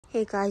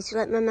Hey guys, you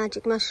like my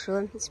magic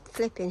mushroom? It's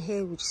flipping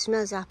huge.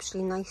 Smells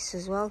absolutely nice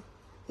as well.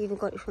 Even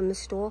got it from the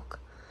stalk.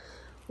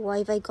 Why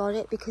have I got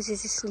it? Because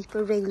there's a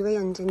sleeper railway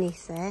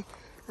underneath there,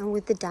 and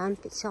with the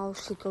damp it's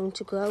actually going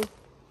to grow.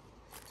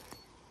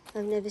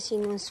 I've never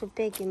seen one so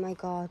big in my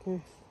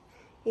garden.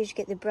 You usually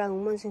get the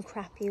brown ones and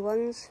crappy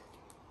ones.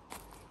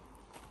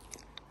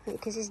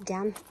 Because it's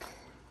damp.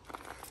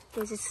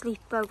 There's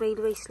a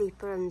railway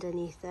sleeper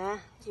underneath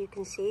there, as you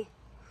can see.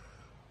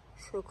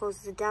 So because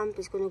the damp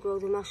is going to grow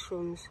the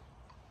mushrooms.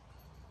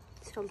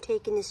 So I'm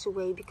taking this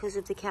away because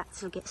of the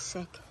cats will get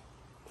sick.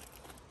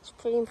 It's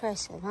pretty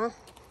impressive, huh?